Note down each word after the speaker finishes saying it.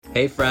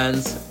Hey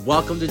friends,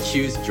 welcome to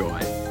Choose Joy,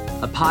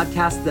 a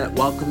podcast that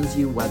welcomes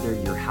you whether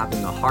you're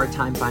having a hard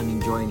time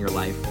finding joy in your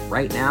life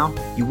right now,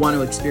 you want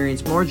to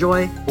experience more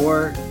joy,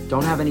 or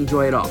don't have any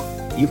joy at all.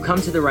 You've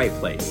come to the right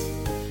place.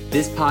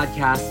 This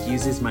podcast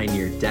uses my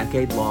near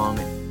decade-long,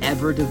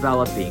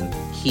 ever-developing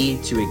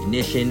key to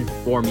ignition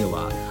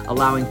formula,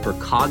 allowing for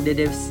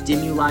cognitive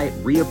stimuli,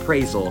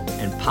 reappraisal,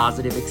 and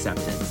positive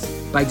acceptance.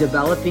 By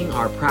developing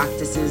our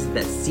practices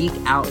that seek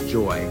out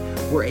joy,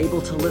 we're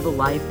able to live a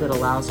life that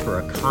allows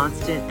for a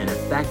constant and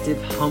effective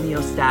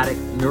homeostatic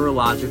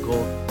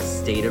neurological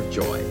state of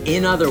joy.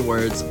 In other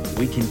words,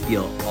 we can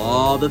feel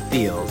all the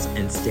feels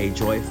and stay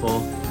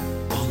joyful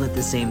all at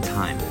the same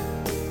time.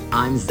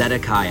 I'm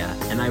Zedekiah,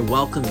 and I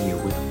welcome you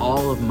with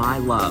all of my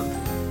love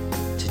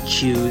to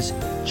Choose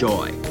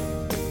Joy.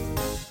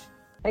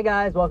 Hey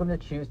guys, welcome to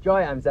Choose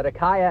Joy. I'm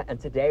Zedekiah, and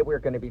today we're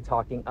going to be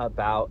talking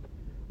about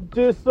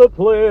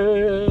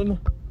discipline.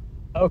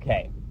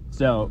 Okay,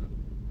 so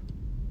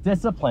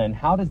discipline,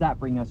 how does that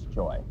bring us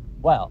joy?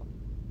 Well,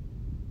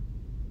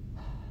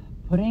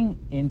 putting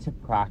into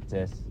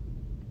practice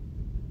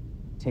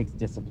takes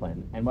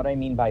discipline. And what I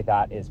mean by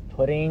that is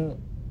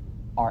putting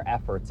our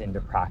efforts into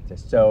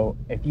practice. So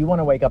if you want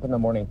to wake up in the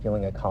morning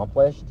feeling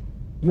accomplished,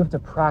 you have to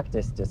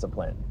practice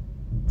discipline.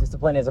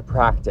 Discipline is a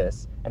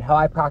practice. And how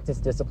I practice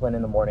discipline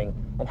in the morning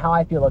and how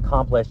I feel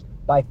accomplished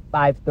by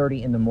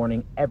 5:30 in the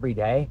morning every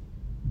day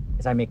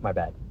is I make my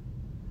bed.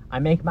 I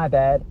make my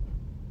bed,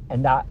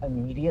 and that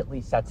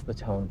immediately sets the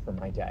tone for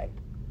my day.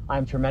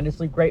 I'm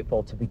tremendously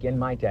grateful to begin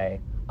my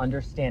day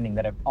understanding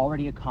that I've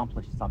already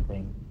accomplished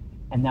something,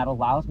 and that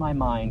allows my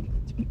mind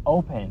to be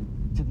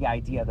open to the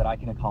idea that I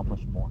can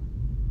accomplish more.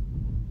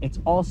 It's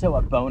also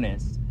a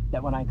bonus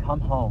that when I come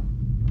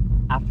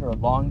home after a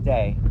long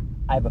day,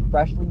 I have a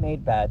freshly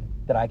made bed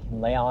that I can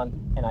lay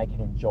on and I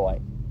can enjoy.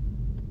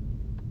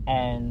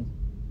 And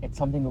it's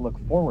something to look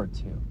forward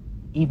to,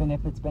 even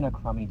if it's been a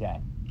crummy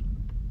day.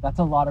 That's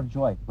a lot of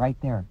joy right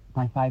there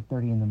by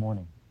 5:30 in the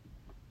morning.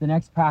 The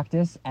next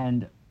practice,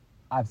 and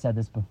I've said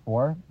this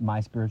before,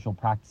 my spiritual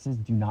practices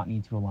do not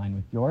need to align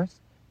with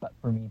yours. But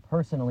for me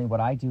personally,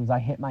 what I do is I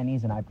hit my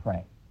knees and I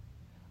pray.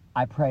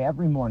 I pray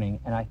every morning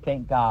and I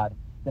thank God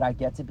that I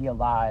get to be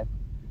alive,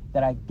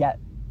 that I get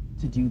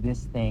to do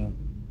this thing,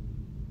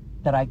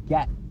 that I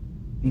get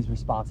these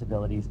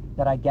responsibilities,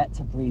 that I get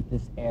to breathe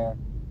this air,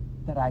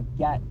 that I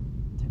get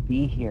to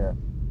be here.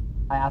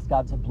 I ask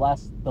God to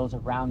bless those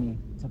around me,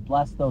 to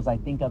bless those I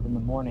think of in the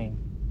morning.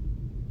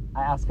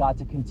 I ask God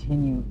to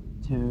continue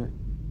to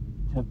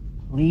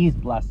please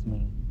bless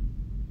me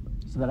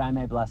so that I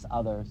may bless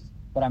others,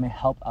 that I may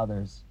help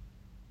others.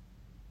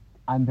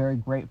 I'm very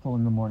grateful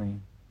in the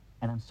morning,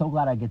 and I'm so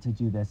glad I get to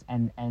do this.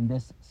 And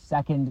this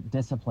second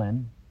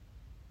discipline,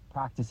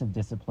 practice of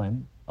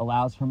discipline,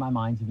 allows for my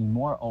mind to be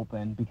more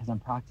open because I'm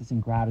practicing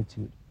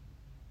gratitude.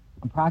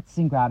 I'm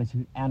practicing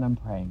gratitude and I'm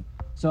praying.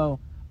 So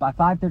by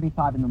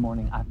 5:35 in the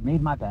morning, I've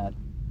made my bed,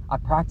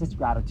 I've practiced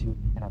gratitude,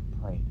 and I've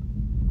prayed.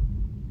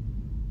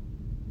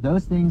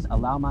 Those things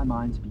allow my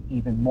mind to be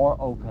even more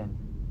open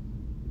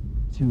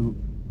to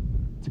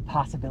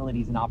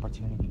possibilities and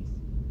opportunities.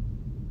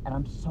 And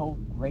I'm so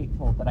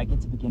grateful that I get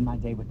to begin my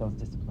day with those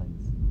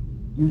disciplines.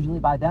 Usually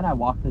by then I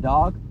walk the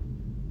dog,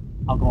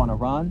 I'll go on a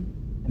run,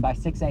 and by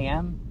 6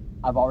 a.m.,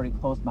 I've already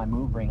closed my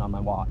move ring on my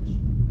watch.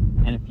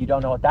 And if you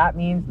don't know what that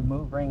means, the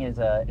move ring is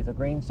a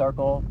green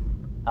circle.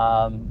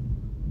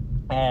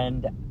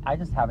 And I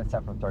just have it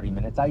set for 30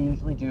 minutes. I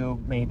usually do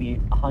maybe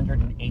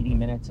 180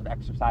 minutes of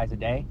exercise a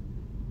day.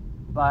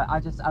 But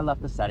I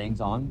left the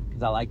settings on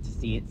because I like to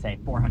see it say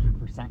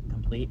 400%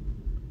 complete.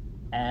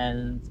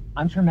 And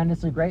I'm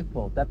tremendously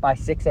grateful that by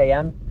 6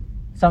 a.m.,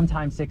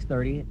 sometime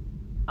 6:30,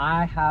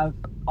 I have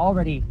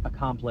already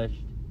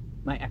accomplished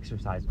my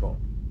exercise goal.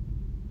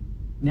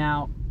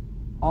 Now,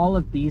 all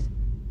of these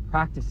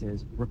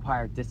practices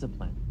require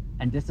discipline,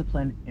 and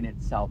discipline in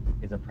itself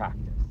is a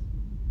practice.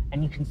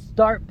 And you can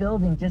start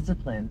building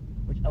discipline,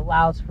 which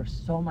allows for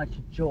so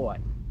much joy.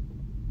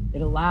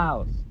 It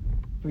allows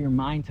for your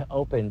mind to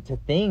open to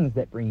things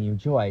that bring you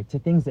joy, to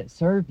things that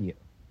serve you,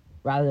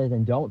 rather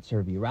than don't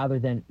serve you, rather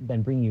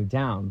than bring you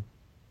down.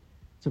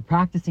 So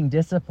practicing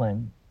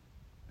discipline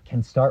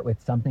can start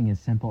with something as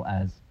simple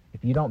as,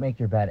 if you don't make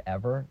your bed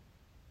ever,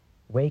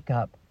 wake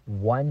up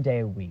one day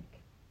a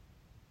week,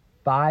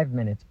 5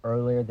 minutes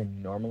earlier than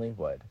you normally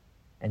would,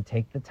 and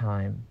take the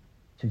time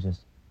to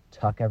just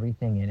tuck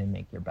everything in and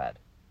make your bed.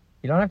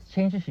 You don't have to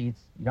change the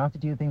sheets. You don't have to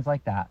do things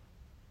like that,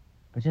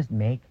 but just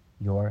make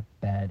your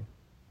bed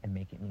and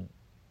make it neat.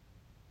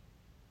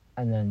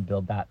 And then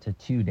build that to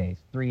 2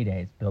 days, 3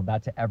 days, build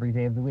that to every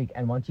day of the week.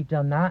 And once you've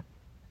done that,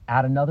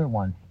 add another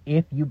one.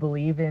 If you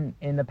believe in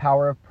the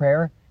power of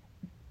prayer,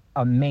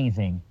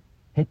 amazing.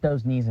 Hit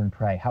those knees and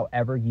pray,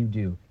 however you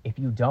do. If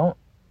you don't,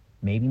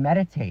 maybe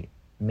meditate,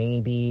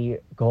 maybe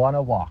go on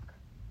a walk.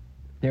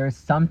 There is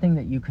something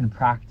that you can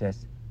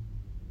practice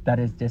that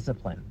is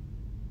discipline,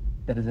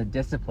 that is a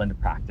disciplined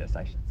practice,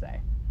 I should say.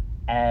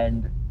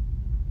 And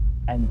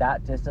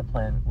that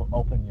discipline will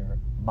open your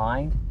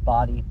mind,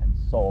 body, and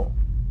soul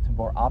to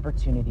more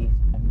opportunities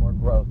and more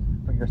growth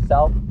for for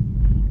yourself.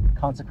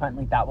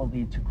 Consequently, that will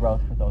lead to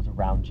growth for those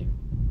around you.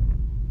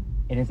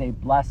 It is a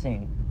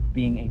blessing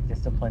being a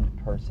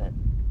disciplined person.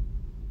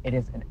 It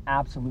is an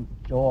absolute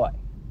joy.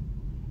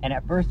 And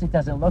at first it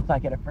doesn't look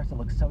like it. At first it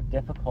looks so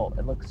difficult.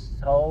 It looks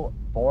so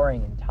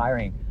boring and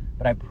tiring.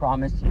 But I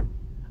promise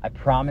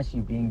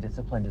you being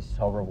disciplined is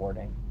so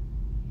rewarding.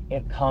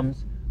 It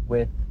comes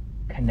with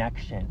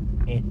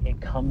connection.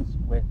 It comes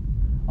with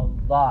a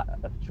lot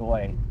of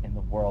joy in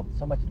the world,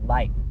 so much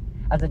light.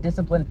 As a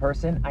disciplined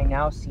person, I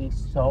now see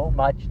so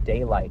much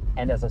daylight.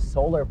 And as a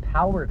solar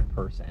powered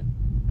person,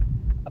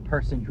 a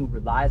person who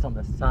relies on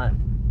the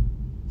sun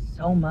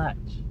so much,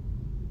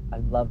 I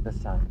love the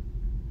sun.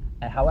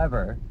 And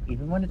however,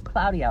 even when it's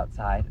cloudy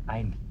outside,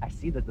 I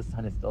see that the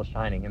sun is still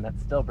shining, and that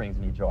still brings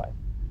me joy.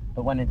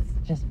 But when it's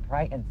just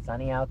bright and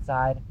sunny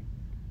outside,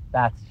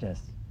 that's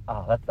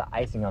the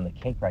icing on the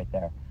cake right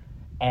there.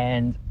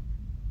 And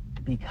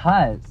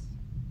because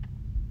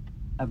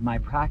of my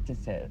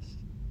practices,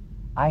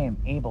 I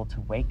am able to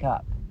wake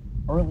up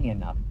early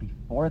enough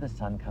before the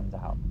sun comes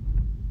out,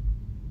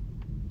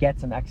 get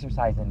some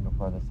exercise in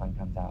before the sun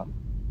comes out.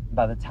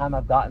 By the time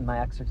I've gotten my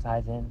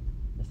exercise in,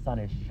 the sun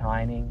is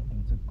shining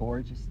and it's a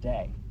gorgeous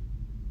day.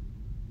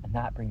 And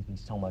that brings me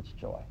so much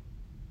joy.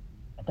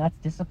 And that's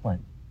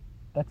discipline.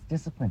 That's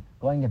discipline.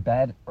 Going to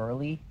bed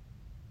early,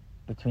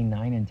 between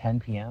 9 and 10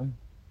 p.m.,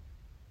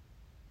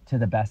 to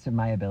the best of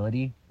my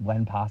ability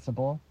when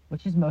possible,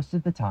 which is most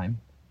of the time,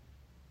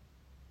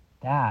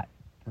 that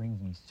brings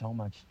me so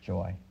much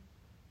joy.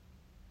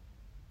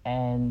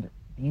 And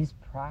these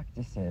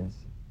practices,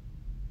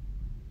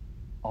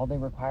 all they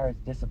require is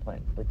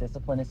discipline. But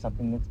discipline is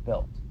something that's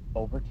built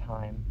over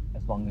time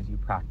as long as you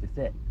practice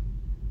it.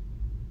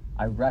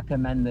 I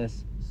recommend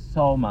this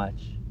so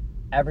much.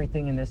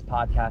 Everything in this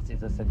podcast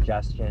is a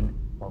suggestion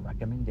or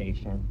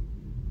recommendation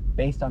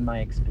based on my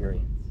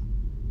experience.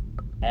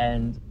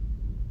 And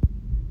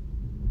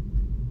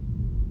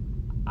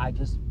I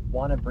just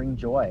want to bring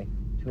joy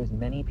to as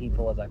many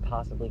people as I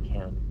possibly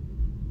can,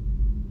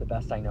 the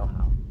best I know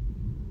how.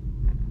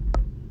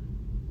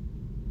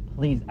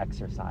 Please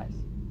exercise.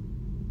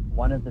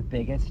 One of the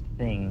biggest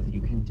things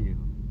you can do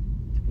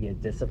to be a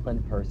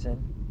disciplined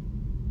person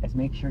is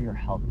make sure you're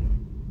healthy.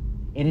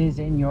 It is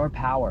in your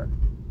power.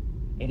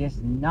 It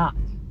is not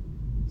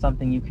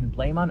something you can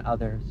blame on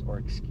others or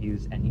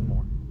excuse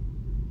anymore.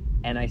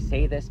 And I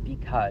say this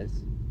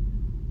because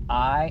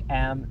I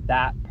am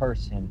that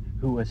person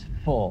who was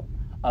full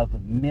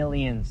of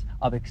millions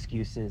of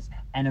excuses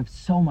and of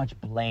so much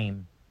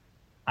blame.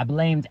 I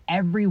blamed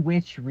every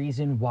which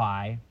reason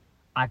why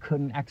I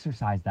couldn't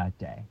exercise that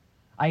day.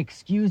 I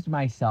excused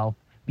myself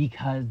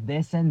because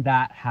this and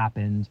that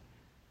happened.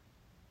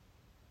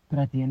 But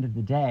at the end of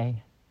the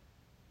day,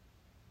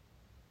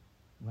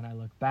 when I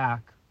look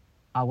back,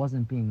 I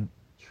wasn't being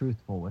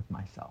truthful with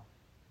myself.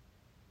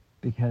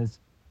 Because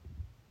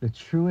the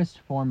truest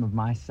form of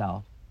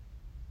myself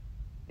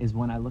is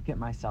when I look at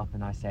myself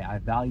and I say, I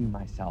value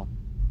myself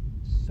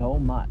so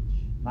much.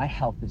 My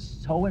health is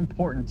so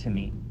important to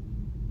me.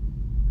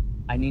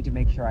 I need to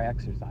make sure I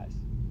exercise.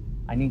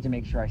 I need to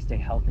make sure I stay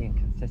healthy and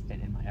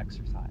consistent in my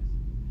exercise.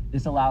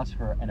 This allows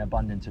for an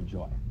abundance of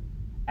joy.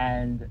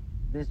 And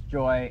this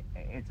joy,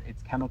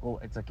 it's chemical.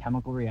 It's a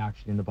chemical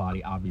reaction in the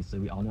body. Obviously,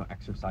 we all know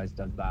exercise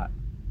does that.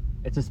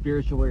 It's a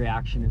spiritual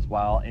reaction as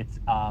well.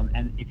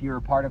 And if you're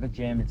a part of a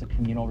gym, it's a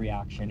communal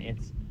reaction.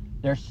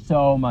 There's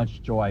so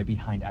much joy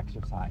behind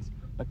exercise.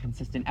 But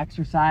consistent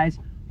exercise,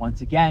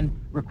 once again,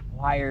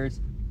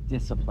 requires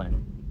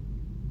discipline.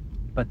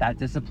 But that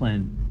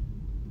discipline,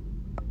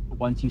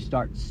 once you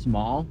start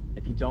small,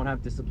 if you don't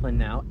have discipline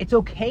now, it's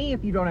okay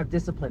if you don't have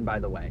discipline, by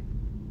the way.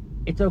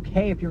 It's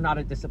okay if you're not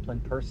a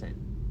disciplined person.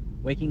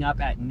 Waking up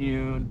at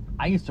noon.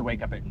 I used to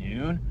wake up at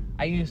noon.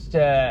 I used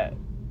to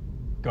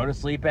go to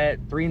sleep at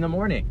 3 in the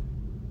morning.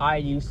 I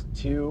used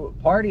to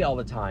party all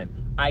the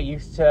time. I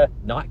used to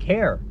not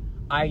care.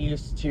 I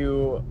used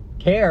to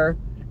care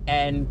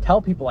and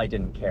tell people I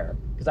didn't care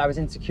because I was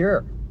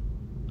insecure.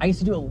 I used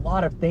to do a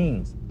lot of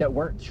things that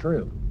weren't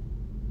true.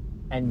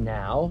 And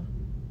now,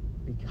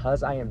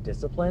 because I am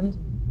disciplined,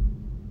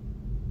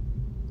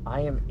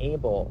 I am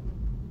able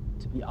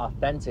to be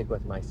authentic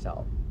with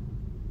myself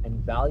and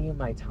value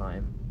my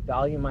time,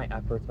 value my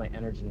efforts, my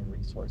energy, and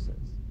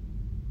resources.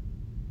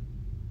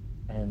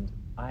 And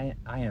I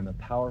am a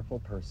powerful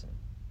person.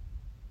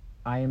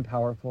 I am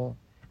powerful,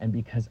 and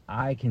because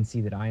I can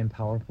see that I am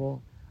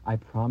powerful, I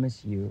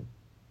promise you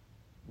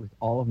with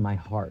all of my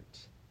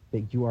heart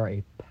that you are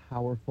a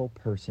powerful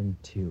person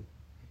too.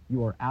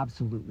 You are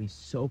absolutely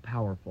so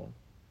powerful.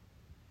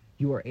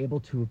 You are able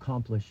to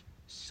accomplish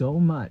so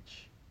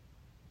much.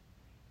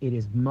 It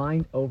is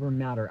mind over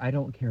matter. I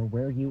don't care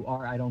where you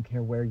are. I don't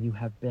care where you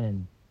have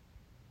been.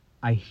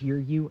 I hear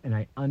you and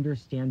I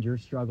understand your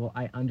struggle.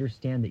 I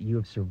understand that you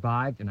have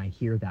survived, and I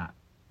hear that.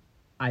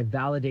 I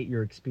validate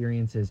your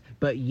experiences,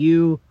 but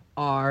you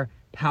are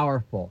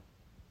powerful.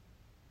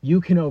 You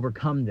can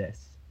overcome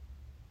this.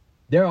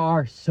 There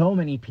are so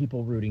many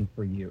people rooting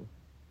for you.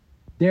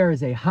 There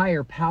is a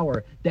higher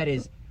power that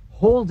is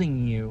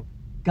holding you,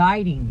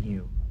 guiding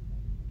you.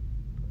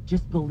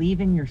 Just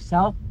believe in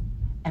yourself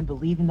and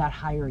believe in that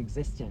higher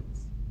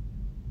existence.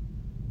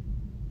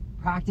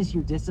 Practice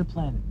your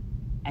discipline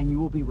and you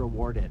will be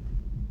rewarded.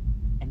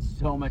 And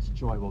so much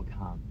joy will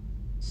come.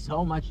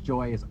 So much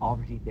joy is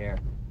already there.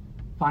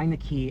 Find the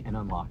key and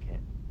unlock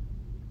it.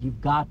 You've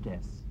got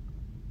this.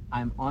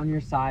 I'm on your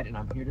side and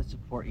I'm here to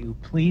support you.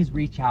 Please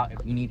reach out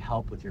if you need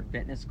help with your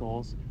fitness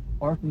goals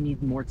or if you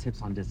need more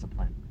tips on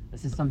discipline.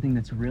 This is something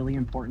that's really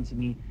important to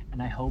me, and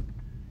I hope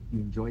you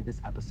enjoyed this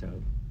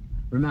episode.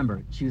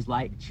 Remember, choose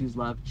light, choose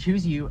love,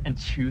 choose you, and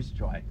choose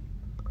joy.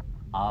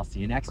 I'll see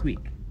you next week.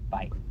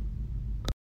 Bye.